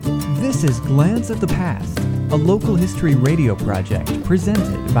This is Glance at the Past, a local history radio project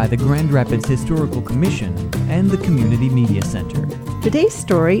presented by the Grand Rapids Historical Commission and the Community Media Center. Today's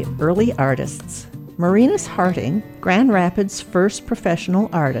story, Early Artists. Marinus Harting, Grand Rapids' first professional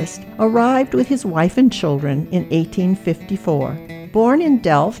artist, arrived with his wife and children in 1854. Born in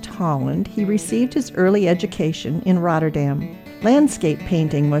Delft, Holland, he received his early education in Rotterdam. Landscape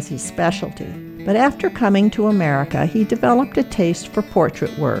painting was his specialty, but after coming to America, he developed a taste for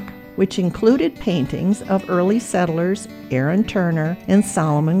portrait work, which included paintings of early settlers Aaron Turner and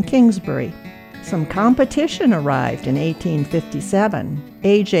Solomon Kingsbury. Some competition arrived in 1857.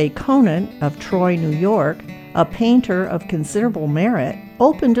 A.J. Conant of Troy, New York, a painter of considerable merit,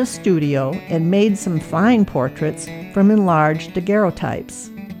 opened a studio and made some fine portraits from enlarged daguerreotypes.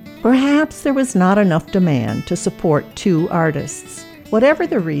 Perhaps there was not enough demand to support two artists. Whatever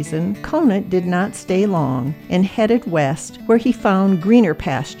the reason, Conant did not stay long and headed west, where he found greener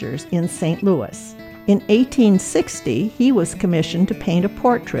pastures in St. Louis. In 1860, he was commissioned to paint a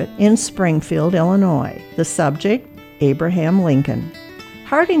portrait in Springfield, Illinois. The subject, Abraham Lincoln.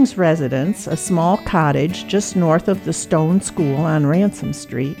 Harting's residence, a small cottage just north of the Stone School on Ransom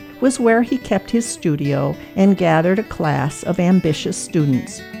Street, was where he kept his studio and gathered a class of ambitious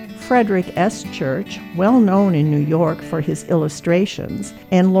students. Frederick S. Church, well known in New York for his illustrations,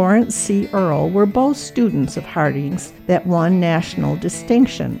 and Lawrence C. Earl were both students of Harting's that won national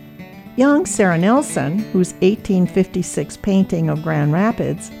distinction. Young Sarah Nelson, whose 1856 painting of Grand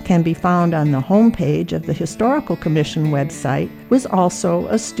Rapids can be found on the homepage of the Historical Commission website, was also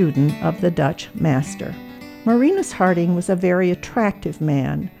a student of the Dutch master. Marinus Harting was a very attractive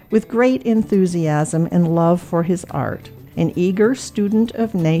man, with great enthusiasm and love for his art. An eager student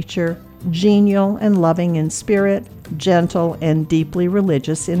of nature, genial and loving in spirit, gentle and deeply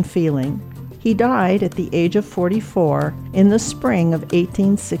religious in feeling. He died at the age of 44 in the spring of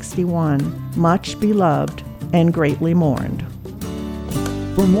 1861, much beloved and greatly mourned.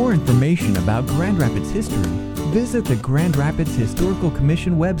 For more information about Grand Rapids history, visit the Grand Rapids Historical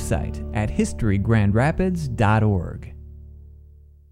Commission website at historygrandrapids.org.